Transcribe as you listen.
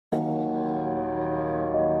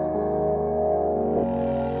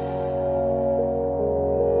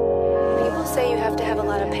have a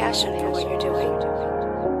lot of passion for what you're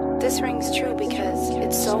doing. This rings true because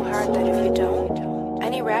it's so hard that if you don't,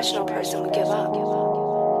 any rational person would give up.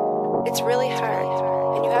 It's really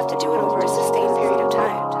hard, and you have to do it over a sustained period of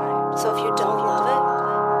time. So if you don't love it,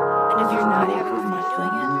 and if you're not having fun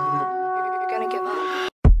doing it, you're gonna give up.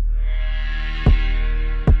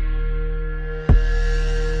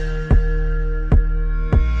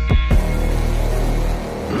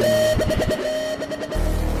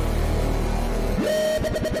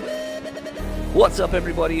 What's up,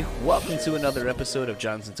 everybody? Welcome to another episode of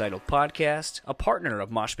Jonsuntitledpod, a partner of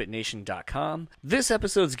MoshPitNation.com. This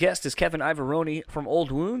episode's guest is Kevin Iavaroni from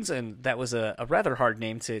Old Wounds, and that was a rather hard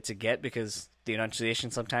name to get because the enunciation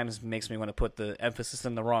sometimes makes me want to put the emphasis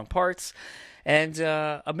in the wrong parts. And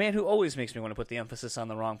a man who always makes me want to put the emphasis on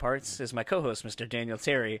the wrong parts is my co-host, Mr. Daniel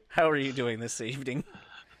Terry. How are you doing this evening?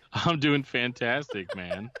 I'm doing fantastic,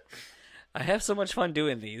 man. I have so much fun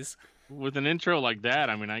doing these. With an intro like that,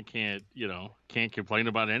 I mean, I can't complain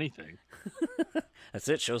about anything. That's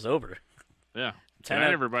it. Show's over. Yeah. 10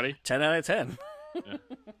 out, everybody. 10 out of 10.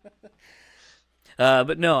 Yeah.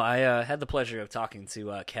 But no, I had the pleasure of talking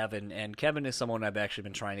to Kevin, and Kevin is someone I've actually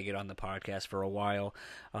been trying to get on the podcast for a while.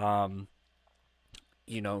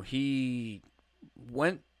 He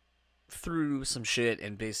went through some shit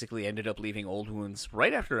and basically ended up leaving Old Wounds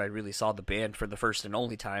right after I really saw the band for the first and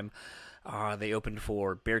only time. They opened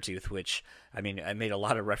for Beartooth, which, I mean, I made a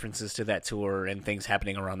lot of references to that tour and things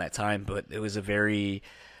happening around that time, but it was a very,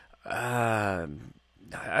 I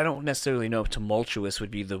don't necessarily know if tumultuous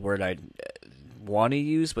would be the word I'd want to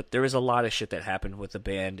use, but there was a lot of shit that happened with the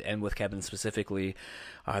band and with Kevin specifically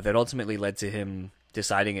that ultimately led to him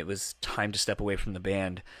deciding it was time to step away from the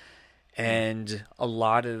band. And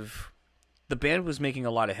the band was making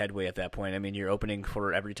a lot of headway at that point. I mean, you're opening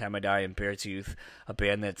for Every Time I Die and Beartooth, a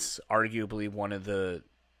band that's arguably one of the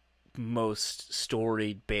most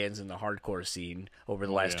storied bands in the hardcore scene over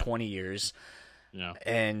the last 20 years. Yeah.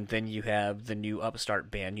 And then you have the new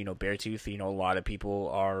upstart band, Beartooth. A lot of people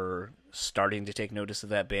are starting to take notice of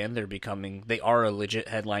that band. They are a legit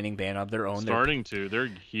headlining band of their own. They're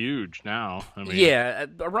huge now. I mean, yeah,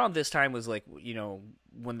 around this time was like,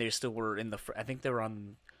 when they still were in I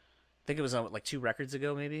think it was on like 2 records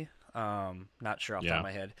ago, maybe. Not sure off the top of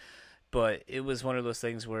my head. But it was one of those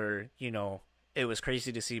things where, it was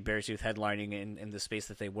crazy to see Beartooth headlining in the space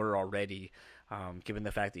that they were already, given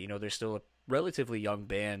the fact that, they're still a relatively young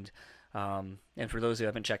band. And for those who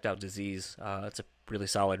haven't checked out Disease, it's a really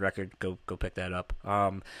solid record. Go pick that up.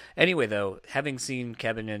 Anyway, though, having seen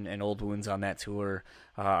Kevin and Old Wounds on that tour,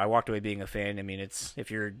 I walked away being a fan. I mean, if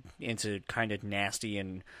you're into kind of nasty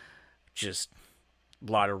and just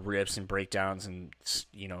a lot of riffs and breakdowns and,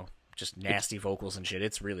 just nasty vocals and shit,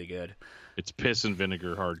 it's really good. It's piss and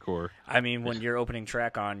vinegar hardcore. I mean, when your opening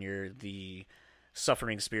track on the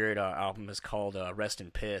Suffering Spirit album is called Rest in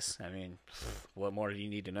Piss, I mean, what more do you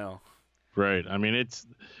need to know? Right. I mean,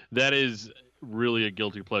 that is really a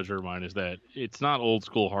guilty pleasure of mine, is that it's not old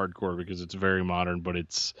school hardcore because it's very modern, but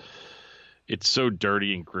it's so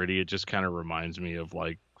dirty and gritty. It just kind of reminds me of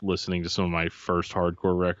like listening to some of my first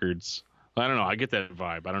hardcore records. I don't know. I get that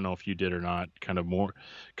vibe. I don't know if you did or not. Kind of more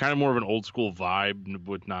of an old school vibe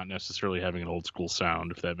with not necessarily having an old school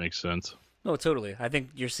sound, if that makes sense. No, totally. I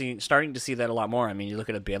think you're starting to see that a lot more. I mean, you look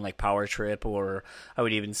at a band like Power Trip, or I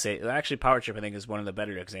would even say, actually, Power Trip, I think, is one of the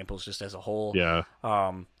better examples just as a whole. Yeah.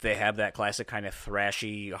 They have that classic kind of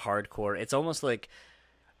thrashy hardcore. It's almost like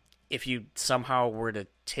if you somehow were to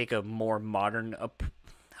take a more modern, I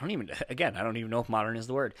don't even know if modern is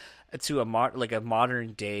the word, to a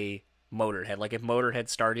modern day Motorhead. Like if Motorhead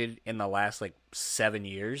started in the last 7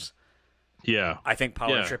 years, I think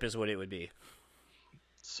Power Trip is what it would be.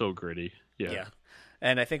 So gritty. Yeah.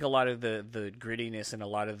 And I think a lot of the grittiness and a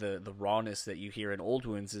lot of the rawness that you hear in Old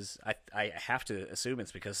Wounds is, I have to assume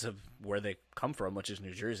it's because of where they come from, which is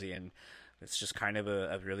New Jersey, and it's just kind of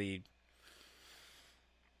a really,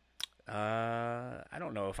 I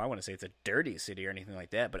don't know if I want to say it's a dirty city or anything like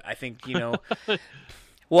that, but I think,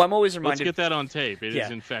 well, I'm always reminded. Let's get that on tape. It is,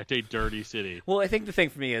 in fact, a dirty city. Well, I think the thing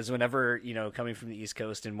for me is whenever, coming from the East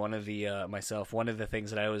Coast and one of the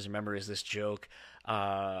things that I always remember is this joke.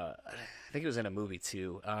 I think it was in a movie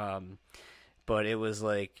too. But it was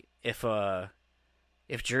like, if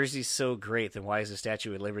Jersey's so great, then why is the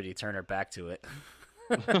Statue of Liberty turn her back to it?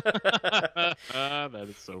 That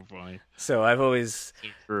is so funny. So I've always,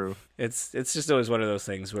 true. It's just always one of those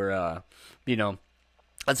things where,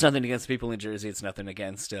 it's nothing against people in Jersey. It's nothing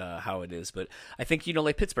against how it is. But I think,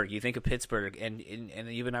 like Pittsburgh, you think of Pittsburgh and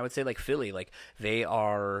even I would say like Philly, like they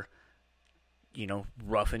are,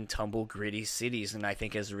 rough and tumble, gritty cities. And I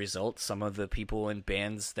think as a result, some of the people and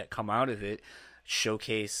bands that come out of it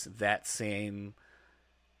showcase that same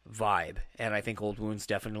vibe, and I think Old Wounds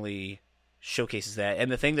definitely showcases that.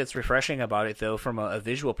 And the thing that's refreshing about it, though, from a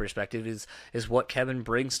visual perspective, is what Kevin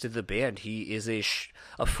brings to the band. He is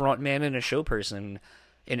a front man and a show person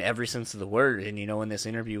in every sense of the word. And, in this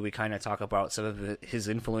interview, we kind of talk about some of his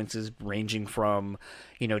influences ranging from,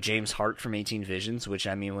 James Hart from 18 Visions, which,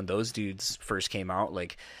 I mean, when those dudes first came out,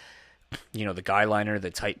 like, the guy liner, the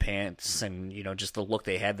tight pants, and, just the look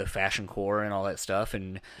they had, the fashion core and all that stuff.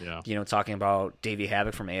 And, talking about Davey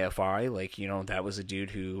Havoc from AFI, like, that was a dude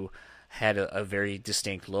who had a very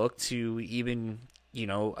distinct look, to even,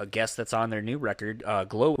 a guest that's on their new record,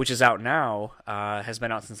 Glow, which is out now, has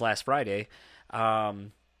been out since last Friday,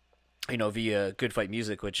 via Good Fight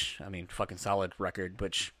Music, which, I mean, fucking solid record,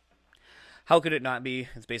 which, how could it not be?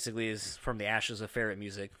 It's basically is from the ashes of Ferret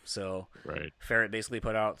music. So right. Ferret basically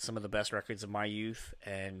put out some of the best records of my youth,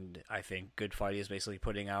 and I think Good Fight is basically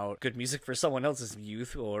putting out good music for someone else's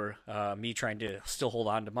youth, or me trying to still hold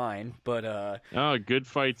on to mine. But Good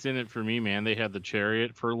Fight's in it for me, man. They had the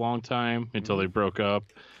Chariot for a long time until they broke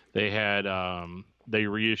up. They had they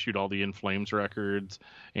reissued all the In Flames records,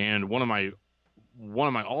 and one of my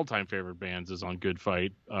all-time favorite bands is on Good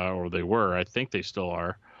Fight, or they were. I think they still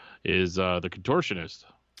are. Is The Contortionist.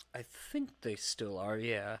 I think they still are,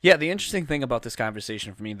 yeah. Yeah, the interesting thing about this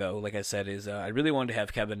conversation for me, though, like I said, is I really wanted to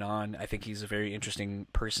have Kevin on. I think he's a very interesting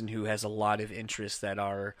person who has a lot of interests that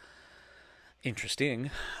are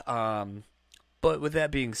interesting. But with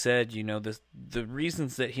that being said, the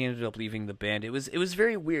reasons that he ended up leaving the band, it was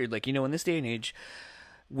very weird. Like, in this day and age,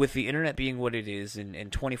 with the internet being what it is, and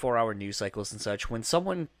 24-hour news cycles and such, when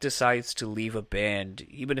someone decides to leave a band,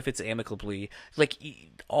 even if it's amicably, like,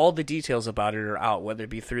 all the details about it are out, whether it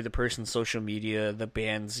be through the person's social media, the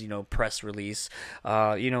band's, press release,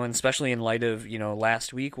 and especially in light of,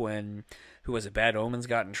 last week when, who was it, Bad Omens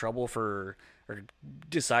got in trouble for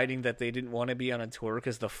deciding that they didn't want to be on a tour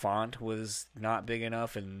because the font was not big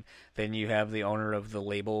enough, and then you have the owner of the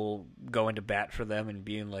label going to bat for them and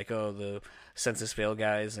being like, oh, the Census Fail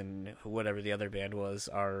guys and whatever the other band was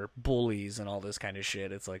are bullies and all this kind of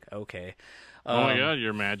shit. It's like, okay. Oh my God,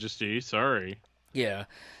 Your Majesty, sorry. Yeah.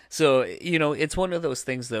 So, it's one of those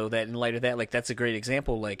things, though, that in light of that, like, that's a great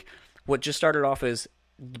example. Like, what just started off as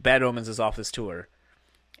Bad Omens is off this tour.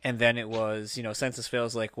 And then it was, Census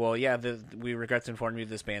Fail's like, well, yeah, we regret to inform you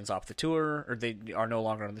this band's off the tour, or they are no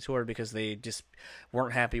longer on the tour because they just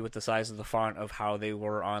weren't happy with the size of the font of how they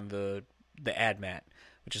were on the ad mat,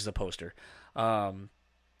 which is the poster. And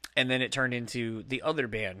then it turned into the other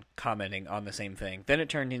band commenting on the same thing. Then it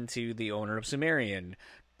turned into the owner of Sumerian,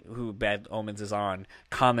 who Bad Omens is on,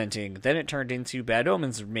 commenting. Then it turned into Bad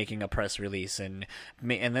Omens making a press release, and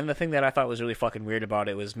then the thing that I thought was really fucking weird about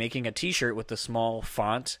it was making a t-shirt with the small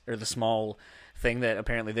font, or the small thing that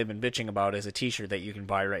apparently they've been bitching about as a t-shirt that you can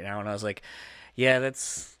buy right now. And I was like, yeah,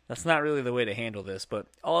 that's not really the way to handle this. But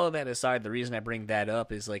all of that aside, the reason I bring that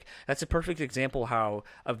up is, like, that's a perfect example how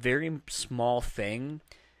a very small thing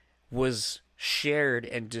was shared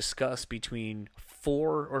and discussed between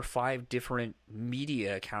 4 or 5 different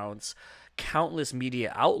media accounts, countless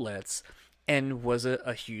media outlets, and was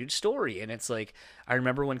a huge story. And it's like, I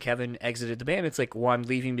remember when Kevin exited the band, it's like, well, I'm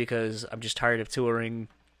leaving because I'm just tired of touring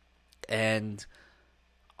and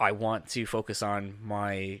I want to focus on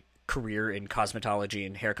my career in cosmetology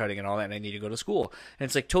and haircutting and all that, and I need to go to school. And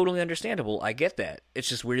it's like, totally understandable. I get that. It's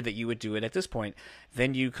just weird that you would do it at this point.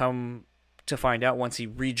 Then you come to find out once he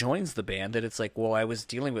rejoins the band that it's like, well, I was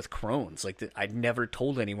dealing with Crohn's. Like, I'd never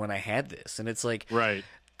told anyone I had this. And it's like, right.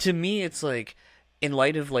 To me, it's like, in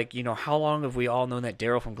light of, like, how long have we all known that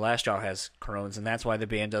Daryl from Glassjaw has Crohn's, and that's why the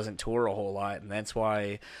band doesn't tour a whole lot, and that's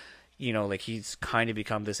why, like, he's kind of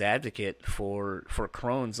become this advocate for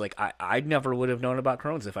Crohn's. Like, I never would have known about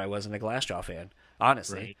Crohn's if I wasn't a Glassjaw fan,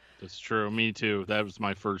 honestly. Right. That's true. Me too. That was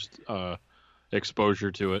my first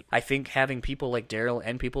exposure to it. I think having people like Daryl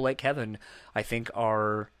and people like Kevin, I think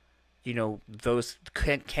are, those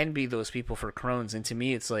can be those people for Crohn's. And to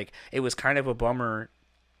me, it's like, it was kind of a bummer,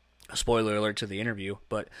 spoiler alert to the interview,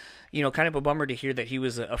 but, kind of a bummer to hear that he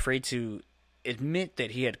was afraid to admit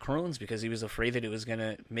that he had Crohn's because he was afraid that it was going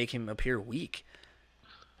to make him appear weak.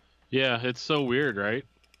 Yeah, it's so weird, right?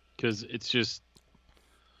 Because it's just...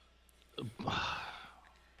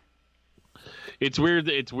 It's weird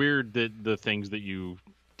that the things that you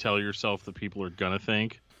tell yourself that people are gonna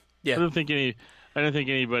think. Yeah. I don't think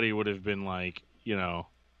anybody would have been like,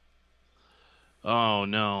 oh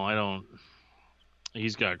no, I don't.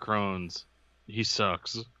 He's got Crohn's. He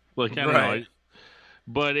sucks. Like, I don't know.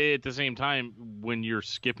 But at the same time, when you're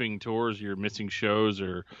skipping tours, you're missing shows,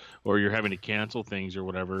 or you're having to cancel things or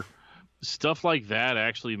whatever, stuff like that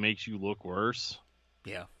actually makes you look worse.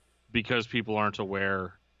 Yeah. Because people aren't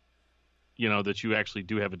aware, that you actually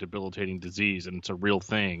do have a debilitating disease and it's a real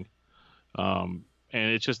thing. And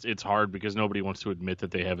it's hard because nobody wants to admit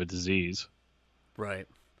that they have a disease. Right.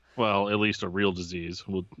 Well, at least a real disease.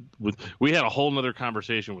 We had a whole nother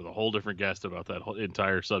conversation with a whole different guest about that whole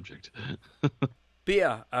entire subject. But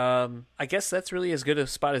yeah, I guess that's really as good a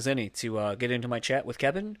spot as any to get into my chat with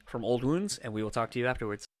Kevin from Old Wounds, and we will talk to you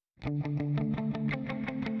afterwards.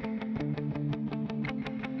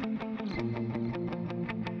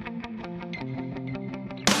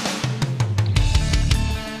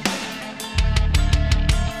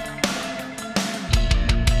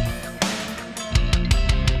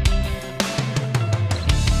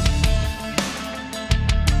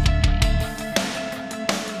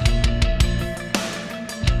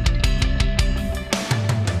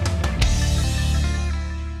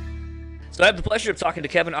 So I have the pleasure of talking to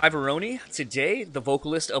Kevin Iavaroni today, the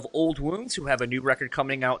vocalist of Old Wounds, who have a new record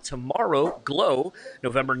coming out tomorrow, Glow,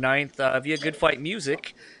 November 9th, via Good Fight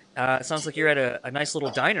Music. It sounds like you're at a nice little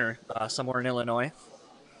diner somewhere in Illinois.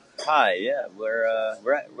 Hi, yeah, we're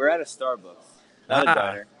at a Starbucks, not a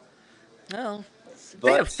diner. Well,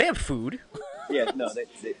 But they have food. yeah, no, they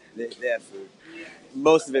have food.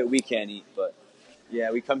 Most of it we can't eat, but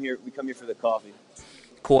yeah, we come here for the coffee.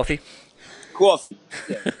 Coffee. Coffee.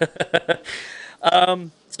 Yeah.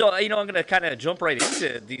 So, I'm going to kind of jump right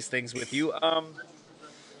into these things with you. A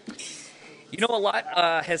lot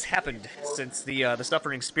has happened since the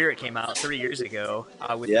Suffering Spirit came out 3 years ago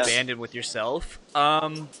with the band and with yourself.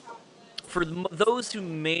 For those who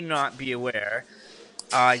may not be aware,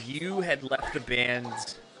 you had left the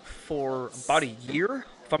band for about a year,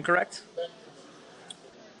 if I'm correct?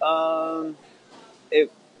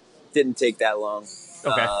 It didn't take that long.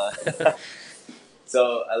 Okay.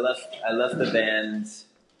 So I left the band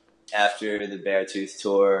after the Beartooth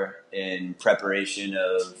tour in preparation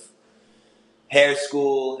of hair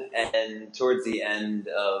school and towards the end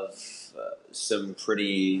of some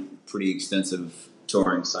pretty extensive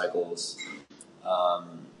touring cycles.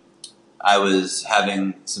 I was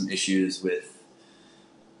having some issues with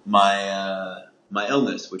my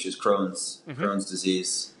illness, which is Crohn's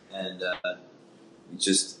disease, and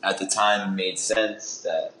just at the time made sense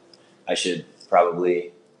that I should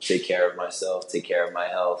probably take care of myself, take care of my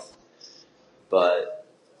health. But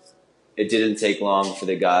it didn't take long for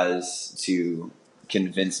the guys to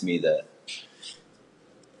convince me that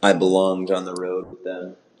I belonged on the road with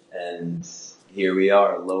them. And here we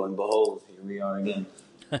are, lo and behold, here we are again.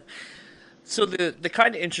 So the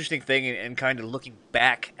kind of interesting thing, and kind of looking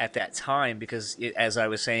back at that time, because as I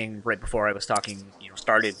was saying right before I was talking,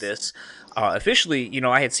 started this officially,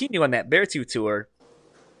 I had seen you on that Beartooth tour.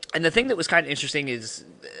 And the thing that was kind of interesting is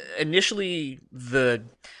initially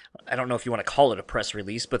I don't know if you want to call it a press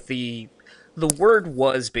release, but the word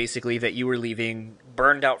was basically that you were leaving,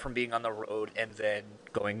 burned out from being on the road, and then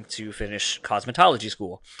going to finish cosmetology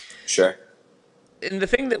school. Sure. And the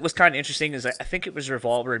thing that was kind of interesting is I think it was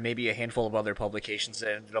Revolver and maybe a handful of other publications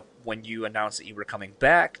that ended up, when you announced that you were coming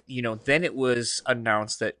back, then it was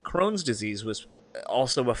announced that Crohn's disease was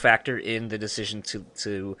also a factor in the decision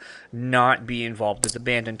to not be involved with the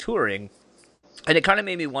band and touring. And it kind of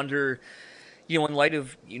made me wonder, in light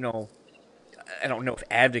of, I don't know if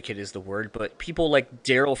advocate is the word, but people like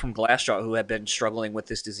Daryl from Glassjaw, who have been struggling with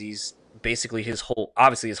this disease basically his whole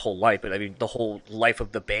life, but I mean the whole life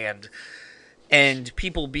of the band, and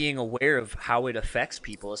people being aware of how it affects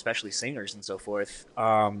people, especially singers and so forth.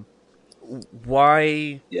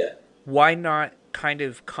 Why not kind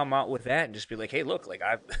of come out with that and just be like, hey, look, like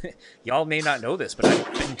y'all may not know this, but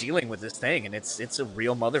I've been dealing with this thing, and it's a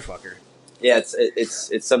real motherfucker. Yeah,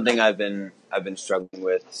 it's something I've been struggling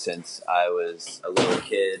with since I was a little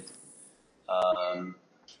kid.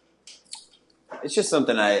 It's just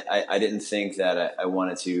something I didn't think that I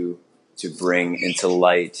wanted to bring into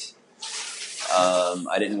light.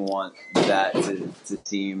 I didn't want that to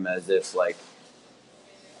seem as if like,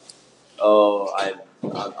 oh,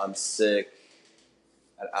 I'm sick.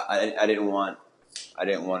 I didn't want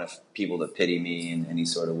people to pity me in any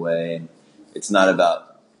sort of way. It's not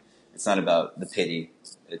about the pity.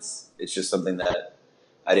 It's just something that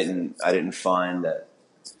I didn't find that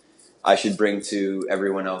I should bring to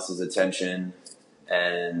everyone else's attention,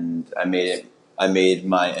 and I made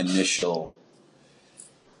my initial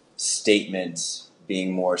statement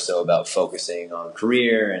being more so about focusing on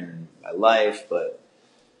career and my life, but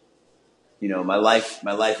my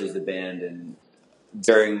life is the band. And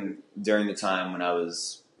during the time when I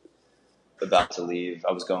was about to leave,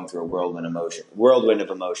 I was going through a whirlwind of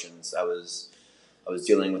emotions. I was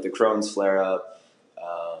dealing with the Crohn's flare up.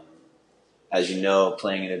 as you know,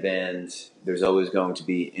 playing in a band, there's always going to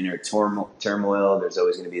be inner turmoil. There's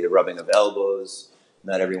always going to be the rubbing of elbows.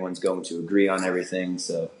 Not everyone's going to agree on everything.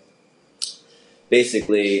 So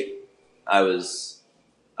basically, I was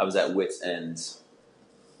at wit's end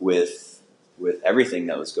with everything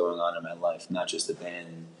that was going on in my life, not just the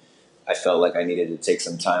band. I felt like I needed to take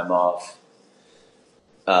some time off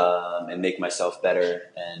and make myself better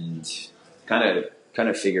and kind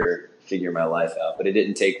of figure my life out. But it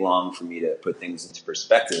didn't take long for me to put things into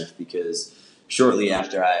perspective, because shortly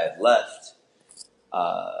after I had left,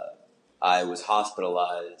 I was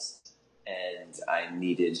hospitalized and I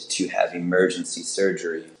needed to have emergency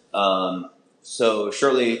surgery. So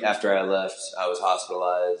shortly after I left, I was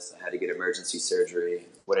hospitalized. I had to get emergency surgery.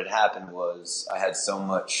 What had happened was I had so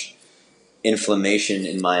much inflammation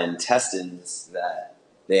in my intestines that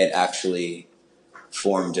they had actually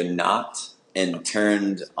formed a knot and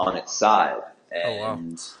turned on its side.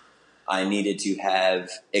 And I needed to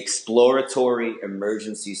have exploratory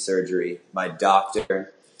emergency surgery. My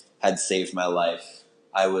doctor had saved my life.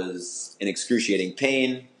 I was in excruciating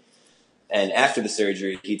pain. And after the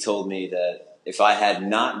surgery, he told me that if I had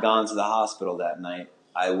not gone to the hospital that night,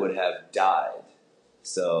 I would have died.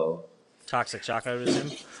 So toxic shock, I would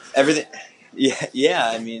assume. Everything, yeah.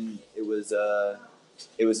 I mean, it was a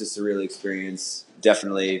surreal experience.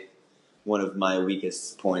 Definitely one of my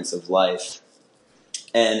weakest points of life.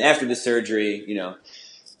 And after the surgery,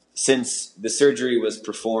 since the surgery was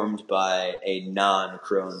performed by a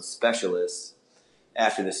non-Crohn specialist,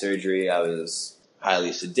 after the surgery, I was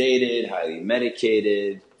highly sedated, highly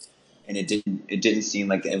medicated, and it didn't seem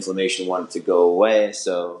like the inflammation wanted to go away.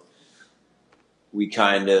 So we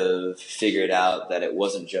kind of figured out that it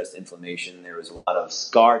wasn't just inflammation. There was a lot of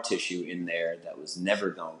scar tissue in there that was never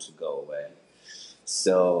going to go away.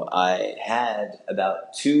 So I had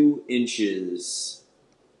about 2 inches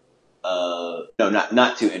no,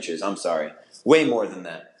 not 2 inches. I'm sorry. Way more than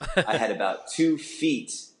that. I had about 2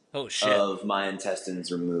 feet of my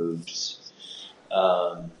intestines removed.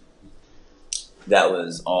 That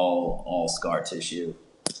was all scar tissue.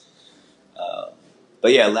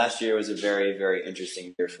 But yeah, last year was a very, very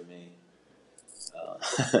interesting year for me.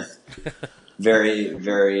 Very,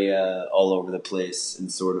 very all over the place in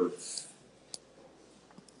sort of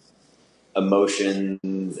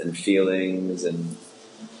emotions and feelings and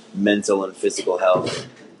mental and physical health.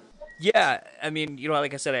 Yeah, I mean,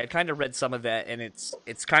 like I said, I kind of read some of that, and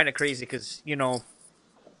it's kind of crazy because,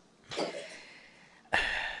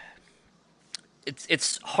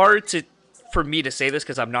 it's hard for me to say this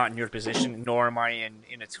because I'm not in your position, nor am I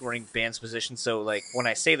in a touring band's position. So, like, when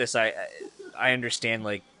I say this, I understand,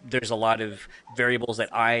 like, there's a lot of variables that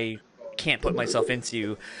I can't put myself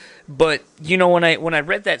into. But, when I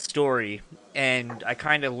read that story and I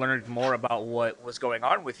kind of learned more about what was going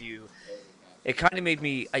on with you, it kind of made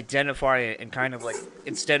me identify it and kind of, like,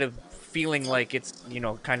 instead of feeling like it's,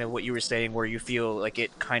 kind of what you were saying where you feel like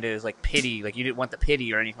it kind of is like pity, like you didn't want the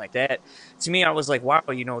pity or anything like that. To me, I was like, wow,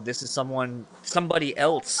 this is somebody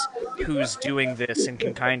else who's doing this and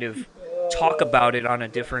can kind of talk about it on a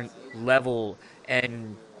different level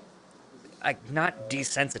and not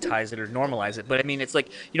desensitize it or normalize it. But I mean, it's like,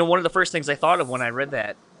 one of the first things I thought of when I read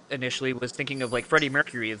that initially was thinking of like Freddie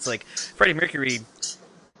Mercury. It's like Freddie Mercury,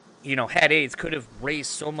 had AIDS, could have raised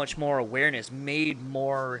so much more awareness, made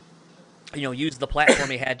more, use the platform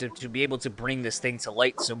he had to be able to bring this thing to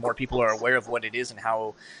light so more people are aware of what it is and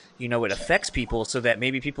how, it affects people, so that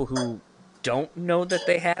maybe people who don't know that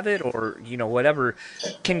they have it or, whatever,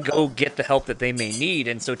 can go get the help that they may need.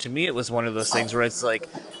 And so to me, it was one of those things where it's like,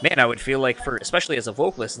 man, I would feel like especially as a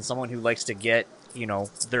vocalist and someone who likes to get,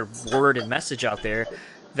 their word and message out there,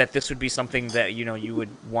 that this would be something that, you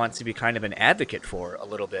would want to be kind of an advocate for a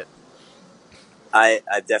little bit.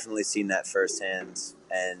 I've definitely seen that firsthand.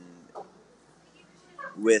 And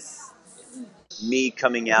with me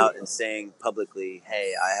coming out and saying publicly,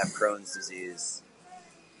 hey, I have Crohn's disease,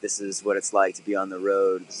 this is what it's like to be on the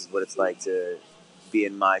road, this is what it's like to be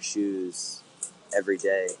in my shoes every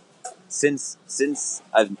day. Since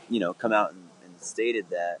I've, come out and stated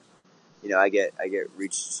that,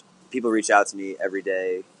 people reach out to me every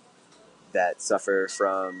day that suffer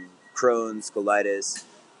from Crohn's, colitis,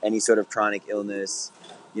 any sort of chronic illness.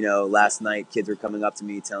 Last night kids were coming up to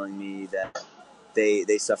me telling me that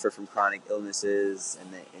they suffer from chronic illnesses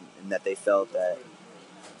and that they felt that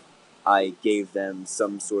I gave them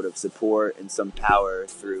some sort of support and some power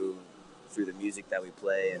through the music that we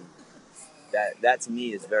play. And that to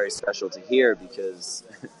me is very special to hear, because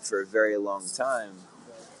for a very long time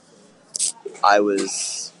I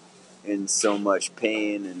was in so much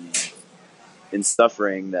pain and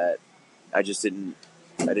suffering that I just didn't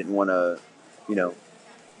want to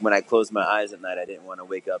when I closed my eyes at night, I didn't want to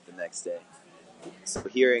wake up the next day. So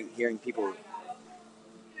hearing people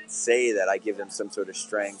say that I give them some sort of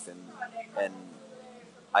strength and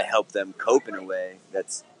I help them cope in a way,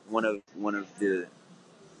 that's one of the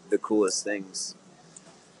coolest things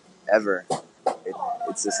ever.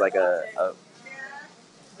 It's just like a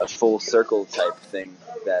full circle type thing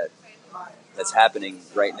that's happening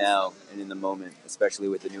right now and in the moment, especially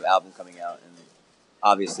with the new album coming out. And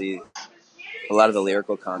obviously a lot of the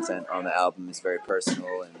lyrical content on the album is very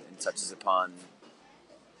personal and touches upon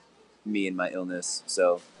me and my illness.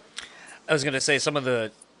 So I was going to say some of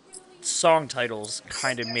the song titles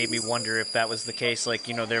kind of made me wonder if that was the case. Like,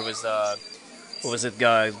 there was, what was it?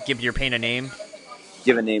 Give Your Pain a Name?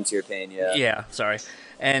 Give a Name to Your Pain, yeah. Yeah, sorry.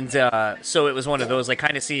 And so it was one of those, like,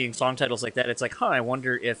 kind of seeing song titles like that. It's like, I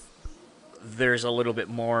wonder if there's a little bit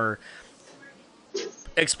more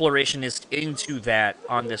exploration is into that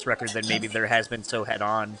on this record than maybe there has been so head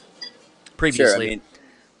on previously.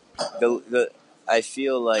 Sure, I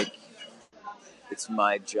feel like it's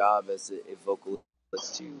my job as a vocalist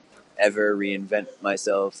to ever reinvent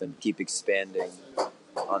myself and keep expanding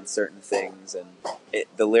on certain things, and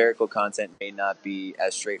the lyrical content may not be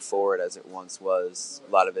as straightforward as it once was.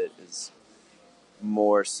 A lot of it is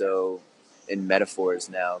more so in metaphors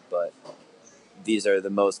now, but these are the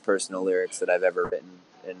most personal lyrics that I've ever written,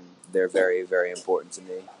 and they're very, very important to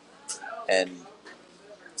me. And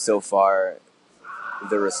so far,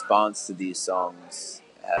 the response to these songs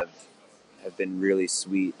have been really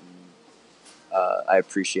sweet, and I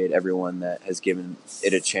appreciate everyone that has given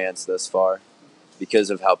it a chance thus far because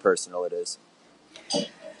of how personal it is.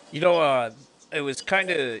 It was kind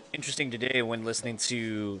of interesting today when listening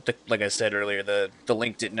to, like I said earlier, the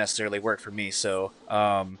link didn't necessarily work for me, so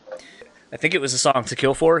I think it was a song To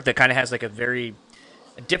Kill For that kind of has like a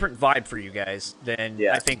different vibe for you guys than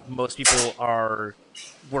I think most people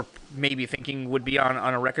were maybe thinking would be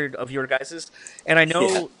on a record of your guys's. And I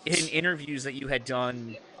know in interviews that you had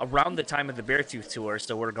done around the time of the Beartooth tour,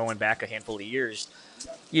 so we're going back a handful of years,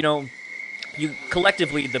 you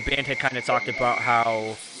collectively, the band had kind of talked about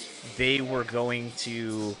how they were going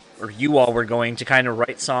to, or you all were going to kind of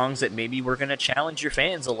write songs that maybe were going to challenge your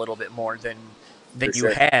fans a little bit more than you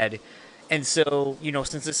had. And so,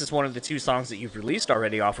 since this is one of the 2 songs that you've released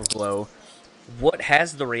already off of Glow, what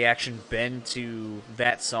has the reaction been to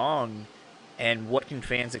that song, and what can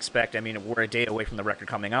fans expect? I mean, we're a day away from the record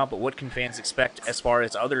coming out, but what can fans expect as far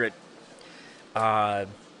as other, not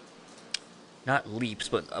leaps,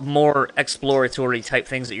 but more exploratory type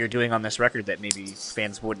things that you're doing on this record that maybe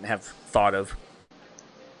fans wouldn't have thought of?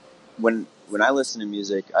 When I listen to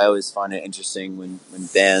music, I always find it interesting when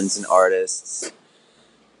bands and artists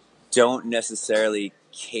don't necessarily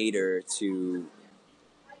cater to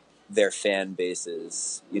their fan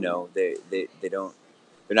bases. They don't.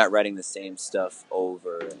 They're not writing the same stuff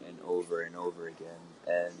over and over and over again.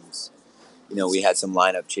 And we had some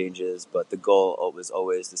lineup changes, but the goal was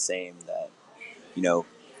always the same. That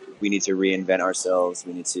we need to reinvent ourselves.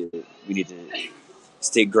 We need to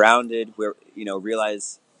stay grounded. Where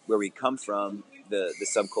realize where we come from, the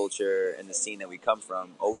subculture and the scene that we come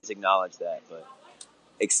from. Always acknowledge that, but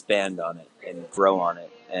expand on it and grow on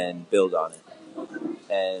it and build on it.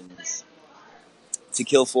 And To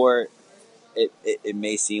Kill For, it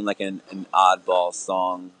may seem like an oddball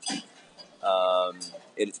song,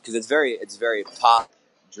 because it's very pop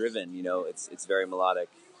driven. It's very melodic,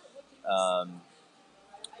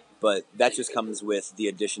 but that just comes with the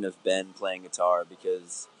addition of Ben playing guitar,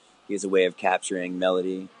 because he has a way of capturing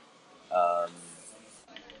melody,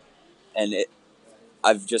 and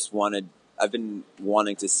I've been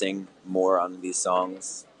wanting to sing more on these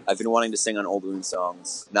songs. I've been wanting to sing on Old Wound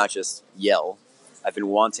songs, not just yell. I've been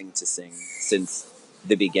wanting to sing since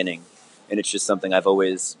the beginning, and it's just something I've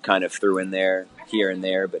always kind of threw in there, here and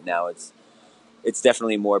there, but now it's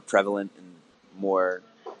definitely more prevalent and more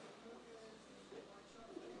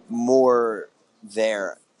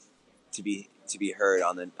there to be heard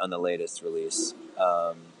on the latest release.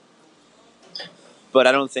 But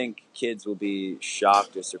I don't think kids will be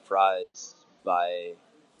shocked or surprised by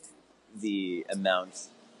the amount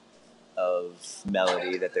of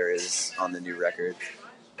melody that there is on the new record.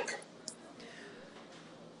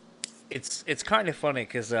 It's kind of funny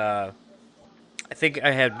because I think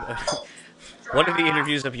I had one of the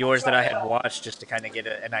interviews of yours that I had watched just to kind of get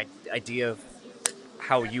an idea of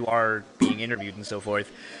how you are being interviewed and so forth,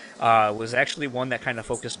 was actually one that kind of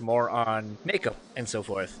focused more on makeup and so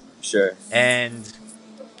forth. Sure. And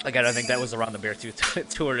again, I think that was around the Beartooth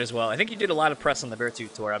tour as well. I think you did a lot of press on the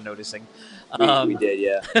Beartooth tour, I'm noticing. We did,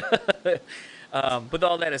 yeah. But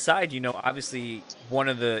all that aside, obviously one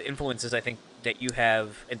of the influences I think that you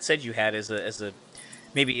have and said you had as a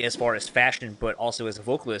maybe as far as fashion, but also as a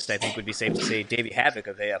vocalist, I think would be safe to say Davey Havoc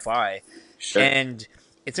of AFI. Sure. And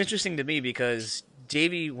it's interesting to me because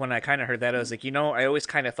Davey, when I kind of heard that, I was like, I always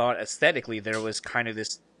kind of thought aesthetically there was kind of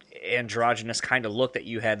this androgynous kind of look that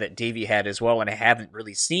you had that Davey had as well, and I haven't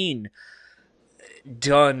really seen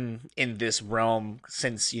done in this realm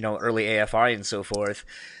since early AFI and so forth.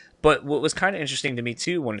 But what was kind of interesting to me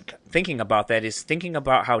too when thinking about that is thinking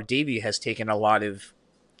about how Davey has taken a lot of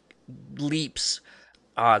leaps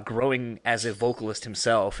growing as a vocalist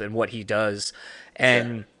himself and what he does.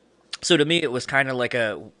 And Sure. so to me, it was kind of like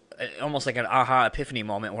almost like an aha epiphany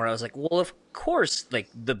moment where I was like, well, of course, like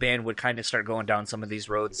the band would kind of start going down some of these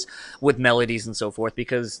roads with melodies and so forth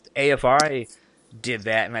because AFI did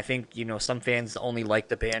that. And I think, some fans only like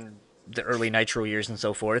the band the early Nitro years and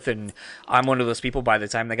so forth. And I'm one of those people by the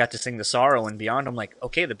time they got to sing The Sorrow and Beyond, I'm like,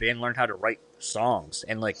 okay, the band learned how to write songs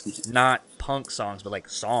and like not punk songs, but like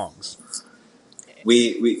songs.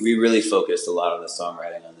 We really focused a lot on the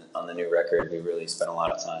songwriting on the new record. We really spent a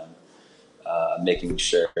lot of time making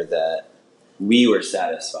sure that we were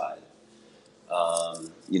satisfied.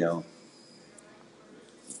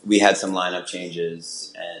 We had some lineup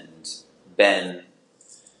changes, and Ben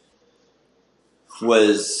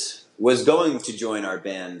was going to join our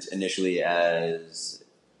band initially as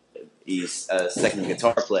a second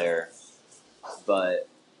guitar player, but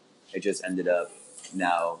it just ended up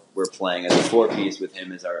now we're playing as a 4-piece with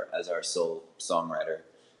him as our sole songwriter,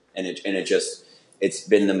 and it's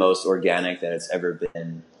been the most organic that it's ever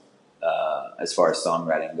been as far as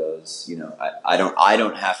songwriting goes. I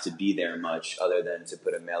don't have to be there much other than to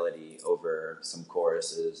put a melody over some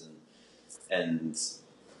choruses and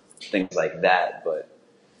things like that, but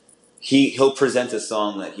he'll present a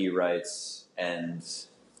song that he writes, and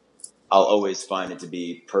I'll always find it to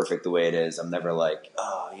be perfect the way it is. I'm never like,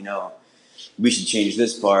 we should change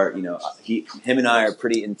this part. Him and I are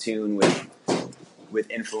pretty in tune with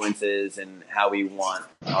influences and how we want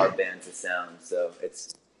our band to sound. So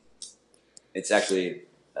it's actually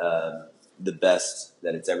the best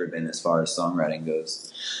that it's ever been as far as songwriting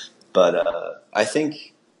goes. But I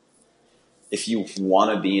think if you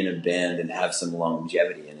want to be in a band and have some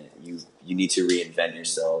longevity in it, you need to reinvent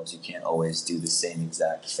yourselves. You can't always do the same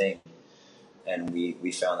exact thing. And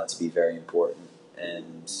we found that to be very important.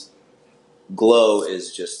 And Glow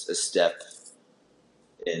is just a step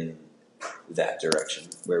in that direction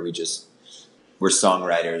where we're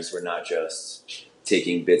songwriters. We're not just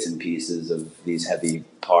taking bits and pieces of these heavy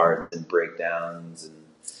parts and breakdowns and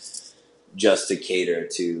just to cater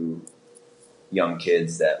to young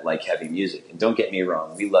kids that like heavy music. And don't get me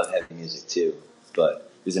wrong, we love heavy music too,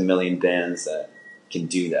 but there's a million bands that can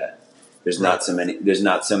do that. There's not so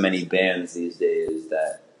many bands these days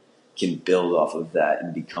that can build off of that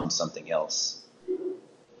and become something else.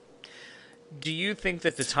 Do you think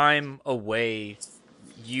that the time away,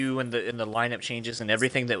 you and the lineup changes and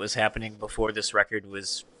everything that was happening before this record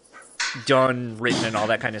was done, written, and all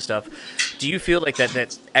that kind of stuff, do you feel like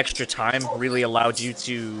that extra time really allowed you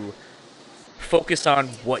to focus on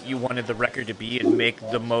what you wanted the record to be and make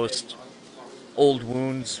the most Old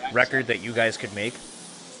Wounds record that you guys could make?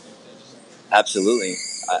 Absolutely.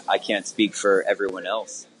 I can't speak for everyone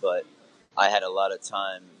else, but I had a lot of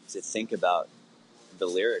time to think about the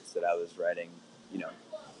lyrics that I was writing.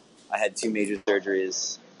 I had 2 major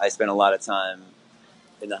surgeries. I spent a lot of time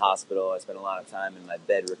in the hospital. I spent a lot of time in my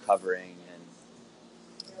bed recovering,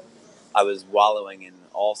 and I was wallowing in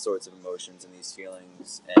all sorts of emotions and these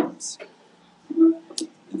feelings, and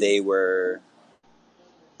they were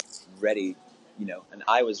ready, and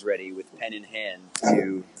I was ready with pen in hand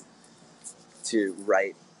to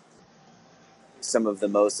write some of the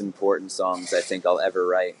most important songs I think I'll ever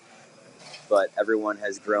write. But everyone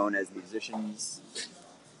has grown as musicians.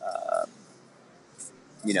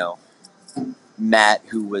 Matt,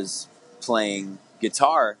 who was playing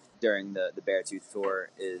guitar during the Beartooth tour,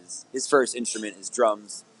 his first instrument is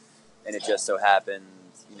drums, and it just so happened,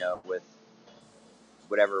 with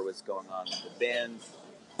whatever was going on with the band,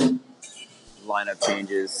 lineup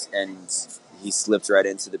changes, and he slipped right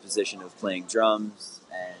into the position of playing drums,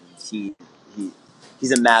 and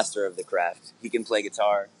he's a master of the craft. He can play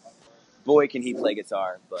guitar. Boy, can he play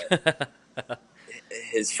guitar, but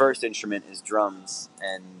his first instrument is drums,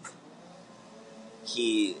 and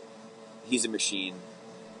he's a machine.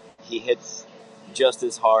 He hits just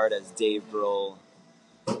as hard as Dave Grohl,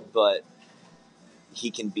 but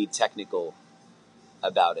he can be technical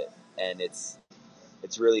about it, and it's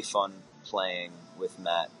really fun playing with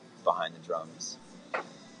Matt behind the drums.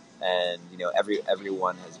 And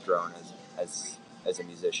everyone has grown as a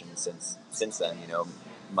musician since then.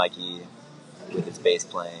 Mikey with his bass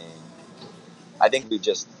playing. I think we've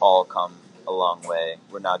just all come a long way.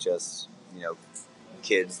 We're not just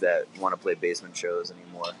kids that want to play basement shows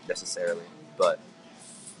anymore necessarily, but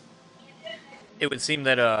it would seem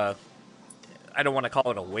that I don't want to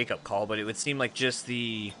call it a wake-up call, but it would seem like just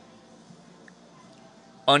the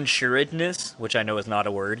unsuredness, which I know is not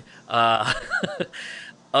a word,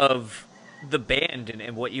 of the band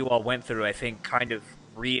and what you all went through, I think kind of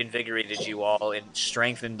reinvigorated you all and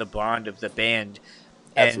strengthened the bond of the band.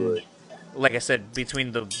 Absolutely. And like I said,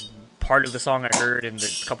 between the part of the song I heard and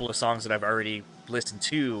the couple of songs that I've already listened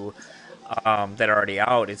to that are already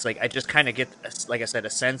out, it's like I just kind of get, like I said, a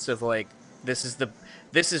sense of like this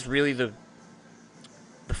is really the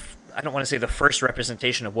I don't want to say the first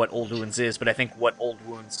representation of what Old Wounds is, but I think what Old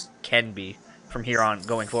Wounds can be from here on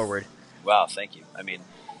going forward. Wow, thank you. I mean,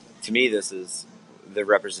 to me, this is the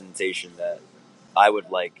representation that I would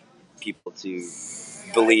like people to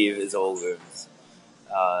believe is Old Wounds.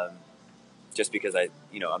 Just because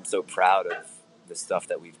I'm so proud of the stuff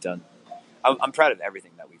that we've done. I'm proud of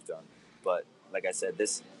everything that we've done, but like I said,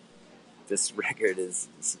 this record is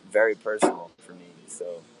very personal for me.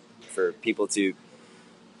 So for people to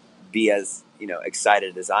be as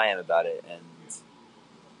excited as I am about it, and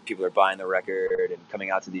people are buying the record and coming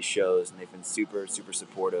out to these shows, and they've been super super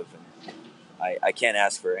supportive, and I can't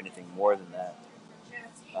ask for anything more than that.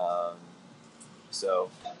 So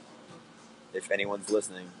if anyone's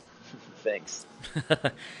listening, thanks.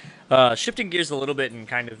 Shifting gears a little bit and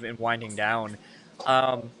kind of winding down.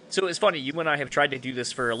 So it's funny, you and I have tried to do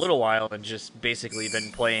this for a little while and just basically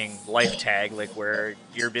been playing life tag, like where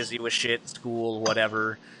you're busy with shit, school,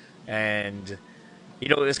 whatever. And,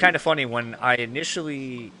 it was kind of funny when I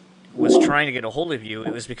initially was trying to get a hold of you,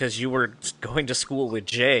 it was because you were going to school with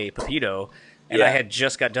Chae, Pepito, and Yeah. I had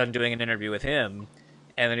just got done doing an interview with him.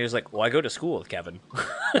 And then he was like, well, I go to school with Kevin.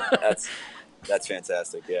 That's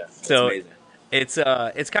fantastic. Yeah. That's So amazing.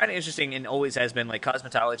 it's kind of interesting, and always has been, like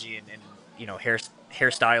cosmetology and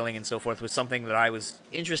hairstyling and so forth was something that I was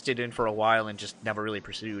interested in for a while and just never really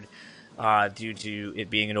pursued due to it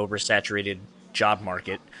being an oversaturated job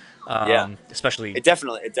market. Especially It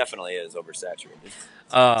definitely is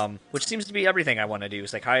oversaturated. Which seems to be everything I want to do.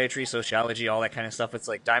 Psychiatry, sociology, all that kind of stuff. It's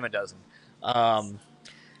like dime a dozen.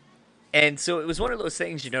 And so it was one of those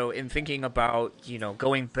things, in thinking about,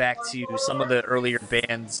 going back to some of the earlier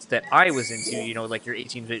bands that I was into, like your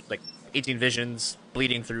 18 Visions,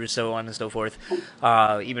 Bleeding Through, so on and so forth.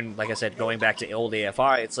 Even, like I said, going back to old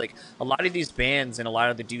AFI, it's like a lot of these bands and a lot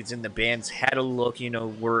of the dudes in the bands had a look,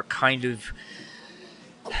 were kind of,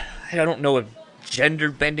 I don't know if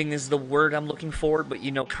gender bending is the word I'm looking for, but,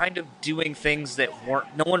 kind of doing things that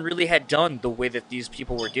no one really had done the way that these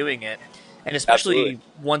people were doing it. And especially Absolutely.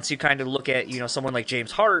 once you kind of look at, someone like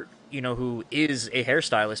James Hart, who is a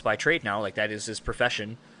hairstylist by trade now, like that is his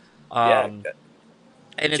profession. And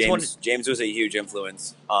it's James was a huge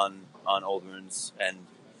influence on Old Wounds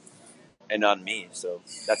and on me, so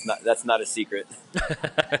that's not a secret.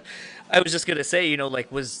 I was just gonna say,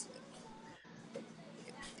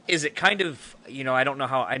 is it kind of, I don't know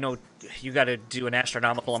how, I know you got to do an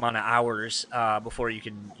astronomical amount of hours before you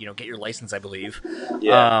can, get your license, I believe.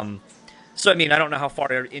 Yeah. So I mean, I don't know how far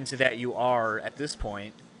into that you are at this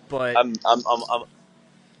point, but I'm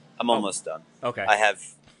almost done. Okay. I have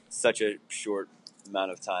such a short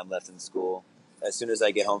amount of time left in school. As soon as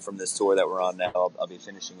I get home from this tour that we're on now, I'll be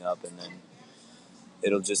finishing up, and then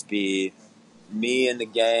it'll just be me and the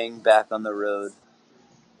gang back on the road.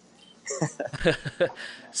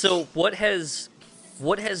 So what has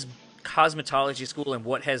cosmetology school and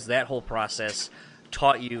what has that whole process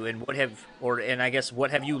taught you, and what have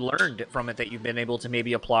you learned from it that you've been able to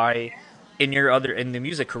maybe apply in the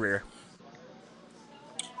music career?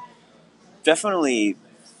 Definitely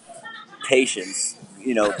patience.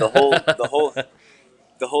 The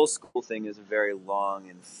whole school thing is a very long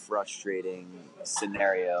and frustrating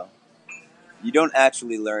scenario. You don't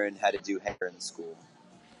actually learn how to do hair in school.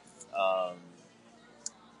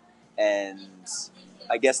 And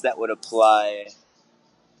I guess that would apply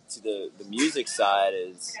to the music side,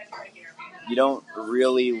 is you don't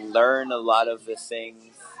really learn a lot of the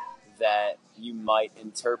things that you might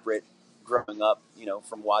interpret growing up,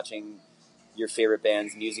 from watching your favorite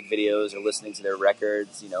band's music videos or listening to their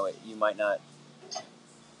records. You might not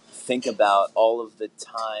think about all of the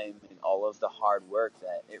time and all of the hard work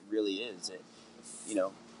that it really is.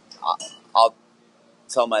 I'll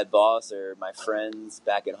tell my boss or my friends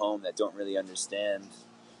back at home that don't really understand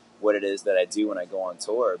what it is that I do when I go on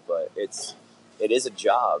tour, but it is a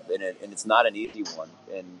job, and it's not an easy one.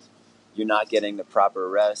 And you're not getting the proper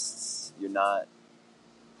rests. You're not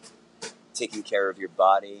taking care of your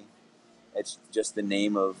body. It's just the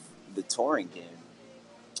name of the touring game.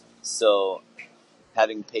 So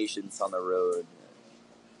having patience on the road,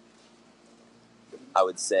 I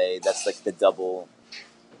would say that's like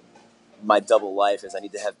my double life is I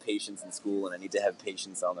need to have patience in school and I need to have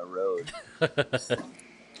patience on the road.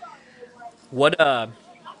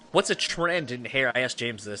 What's a trend in hair? I asked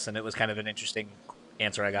James this, and it was kind of an interesting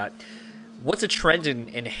answer I got. What's a trend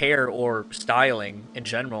in hair or styling in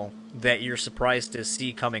general that you're surprised to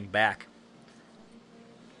see coming back?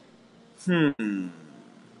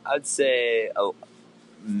 I'd say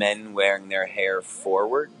men wearing their hair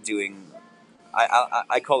forward, doing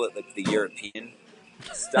I call it like the European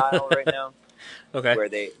style right now. Okay. Where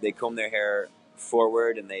they comb their hair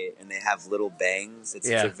forward and they have little bangs. It's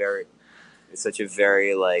such a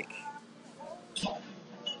very like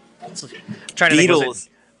I'm trying to Beatles.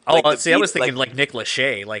 think. Oh, like see, I was thinking like Nick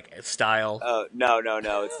Lachey, like style. Oh no!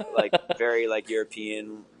 It's like very like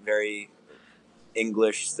European, very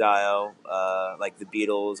English style, like the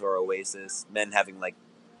Beatles or Oasis. Men having like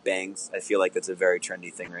bangs. I feel like that's a very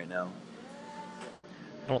trendy thing right now.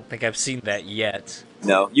 I don't think I've seen that yet.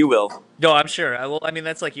 No, you will. No, I'm sure. Well, I mean,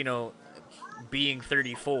 that's like, being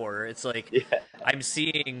 34. It's like I'm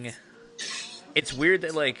seeing. It's weird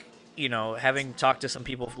that like, having talked to some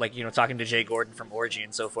people, like, talking to Jay Gordon from Orgy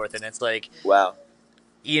and so forth, and it's like, wow.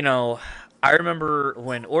 I remember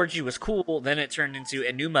when Orgy was cool, then it turned into,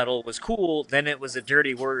 and nu metal was cool, then it was a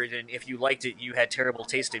dirty word, and if you liked it, you had terrible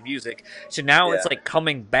taste in music. So now it's like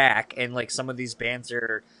coming back, and like some of these bands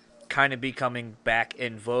are kind of becoming back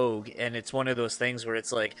in vogue, and it's one of those things where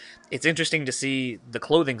it's like, it's interesting to see the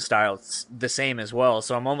clothing style the same as well.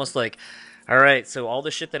 So I'm almost like, all right, so all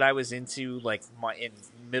the shit that I was into, like in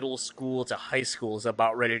middle school to high school, is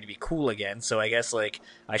about ready to be cool again. So I guess like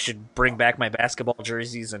I should bring back my basketball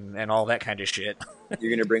jerseys and all that kind of shit. You're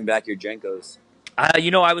gonna bring back your Jenkos.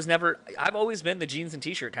 I've always been the jeans and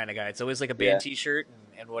t-shirt kind of guy. It's always like a band t-shirt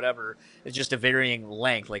and whatever. It's just a varying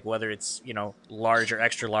length, like whether it's, large or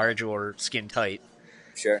extra large or skin tight.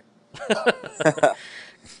 Sure.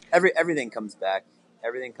 Everything comes back.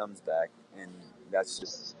 Everything comes back, and that's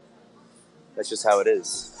just how it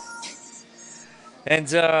is.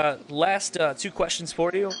 And last two questions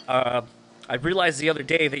for you. I realized the other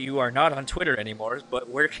day that you are not on Twitter anymore, but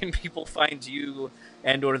where can people find you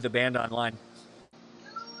and or the band online?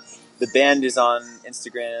 The band is on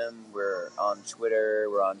Instagram, we're on Twitter,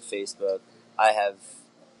 we're on Facebook. I have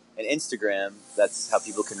an Instagram, that's how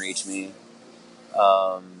people can reach me.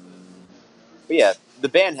 But yeah, the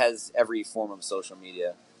band has every form of social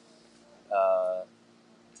media.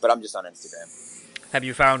 But I'm just on Instagram. Have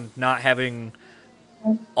you found not having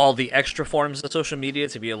all the extra forms of social media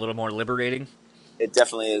to be a little more liberating? It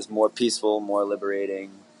definitely is more peaceful, more liberating.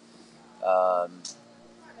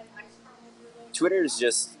 Twitter is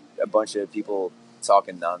just a bunch of people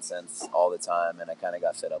talking nonsense all the time, and I kind of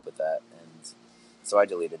got fed up with that, and so I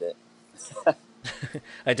deleted it.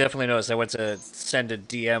 I definitely noticed. I went to send a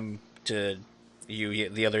DM to you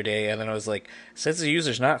the other day, and then I was like, "Says the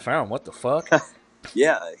user's not found. What the fuck?"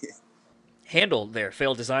 Yeah. Handle there,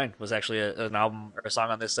 Failed Design was actually an album or a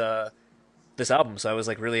song on this album, so I was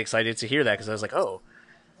like really excited to hear that because I was like, oh.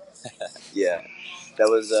 Yeah, that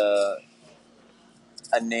was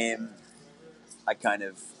a name I kind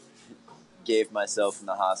of gave myself in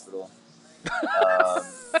the hospital.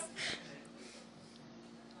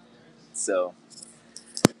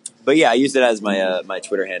 But yeah, I used it as my my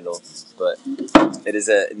Twitter handle. But it is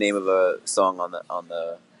a name of a song on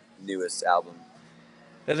the newest album.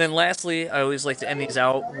 And then lastly, I always like to end these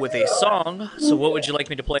out with a song. So what would you like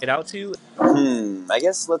me to play it out to? I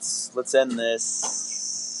guess let's end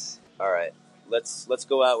this. All right, let's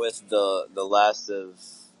go out with the last of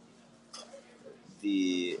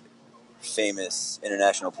the famous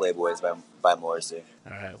International Playboys by Morrissey.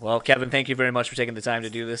 All right. Well, Kevin, thank you very much for taking the time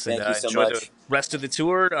to do this. Thank you so enjoy much. The rest of the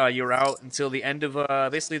tour. You're out until the end of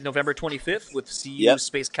basically November 25th with CU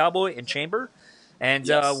Space Cowboy and Chamber. And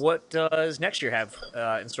what does next year have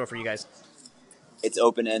in store for you guys? It's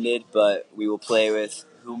open-ended, but we will play with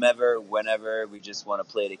whomever, whenever. We just want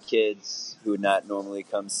to play to kids who would not normally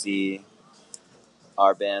come see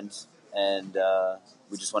our band. And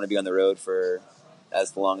we just want to be on the road for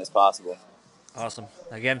as long as possible. Awesome.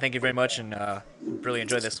 Again, thank you very much, and really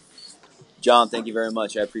enjoyed this. John, thank you very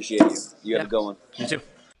much. I appreciate you. You have a good one. You too.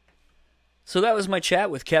 So that was my chat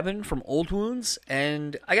with Kevin from Old Wounds,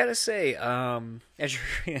 and I gotta say, as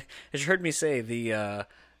you heard me say, the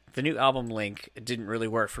the new album link didn't really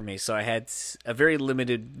work for me, so I had a very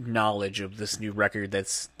limited knowledge of this new record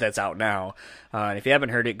that's out now. And if you haven't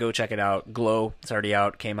heard it, go check it out. Glow, it's already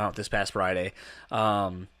out, came out this past Friday.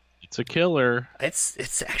 It's a killer.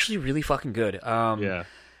 It's actually really fucking good. Yeah.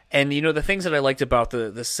 And, the things that I liked about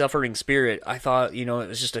the Suffering Spirit, I thought, it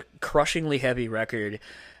was just a crushingly heavy record.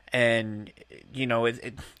 And,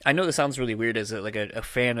 I know this sounds really weird as a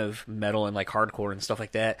fan of metal and, hardcore and stuff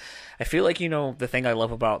like that. I feel like, the thing I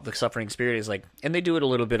love about the Suffering Spirit is, and they do it a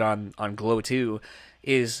little bit on Glow, too,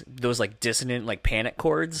 is those, dissonant, panic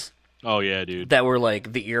chords. Oh, yeah, dude. That were,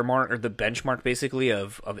 the earmark, or the benchmark, basically,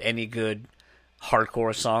 of any good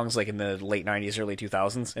hardcore songs in the late 90s, early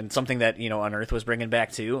 2000s, and something that Unearth was bringing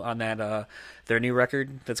back too on that their new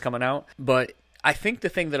record that's coming out. But I think the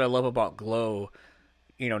thing that I love about Glow,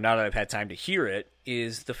 now that I've had time to hear it,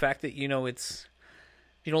 is the fact that it's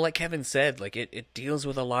like Kevin said, it deals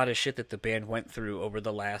with a lot of shit that the band went through over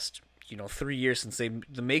the last 3 years since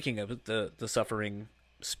the making of the Suffering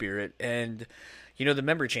Spirit. And the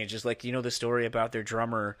member changes, the story about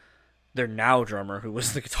their now drummer, who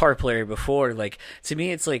was the guitar player before. To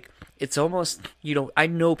me, it's almost, I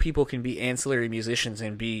know people can be ancillary musicians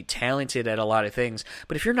and be talented at a lot of things,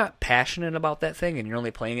 but if you're not passionate about that thing and you're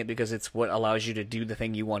only playing it because it's what allows you to do the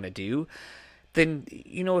thing you want to do, then,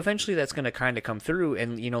 eventually that's going to kind of come through.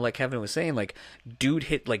 And, like Kevin was saying,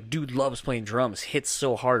 dude loves playing drums, hits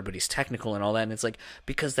so hard, but he's technical and all that. And it's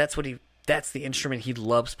because that's the instrument he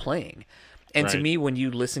loves playing. And right. To me, when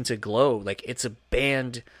you listen to Glow, it's a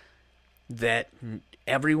band that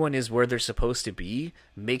everyone is where they're supposed to be,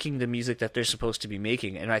 making the music that they're supposed to be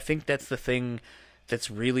making. And I think that's the thing that's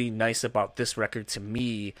really nice about this record to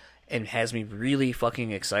me, and has me really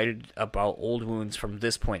fucking excited about Old Wounds from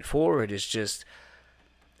this point forward, is just,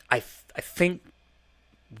 I think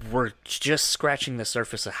we're just scratching the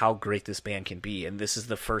surface of how great this band can be, and this is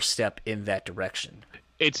the first step in that direction.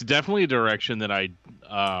 It's definitely a direction that I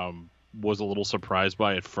was a little surprised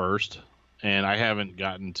by at first. And I haven't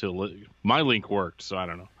gotten to my link worked, so I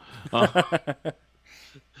don't know.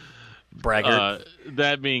 Braggart.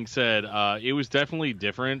 That being said, it was definitely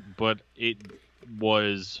different, but it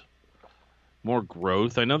was more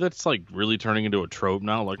growth. I know that's really turning into a trope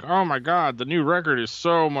now. Oh my god, the new record is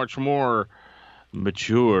so much more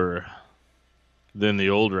mature than the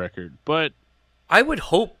old record. But I would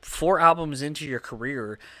hope 4 albums into your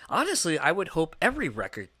career, honestly, I would hope every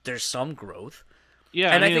record there's some growth.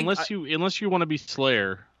 Yeah, and I mean, unless you want to be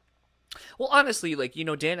Slayer. Well, honestly,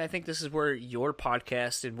 Dan, I think this is where your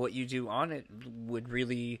podcast and what you do on it would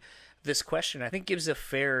really, this question, I think, gives a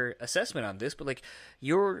fair assessment on this. But,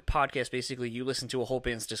 your podcast, basically, you listen to a whole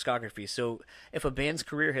band's discography. So if a band's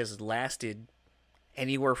career has lasted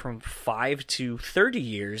anywhere from 5 to 30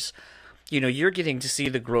 years, you're getting to see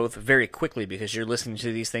the growth very quickly because you're listening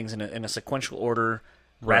to these things in a sequential order,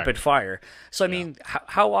 rapid fire. So, I mean,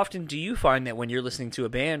 how often do you find that when you're listening to a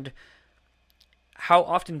band, how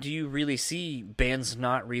often do you really see bands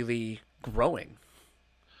not really growing?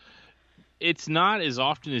 It's not as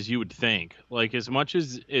often as you would think. As much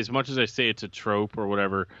as I say it's a trope or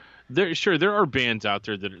whatever, there are bands out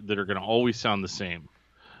there that are going to always sound the same.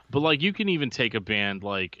 But you can even take a band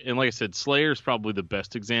and like I said, Slayer's probably the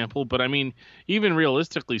best example. But I mean, even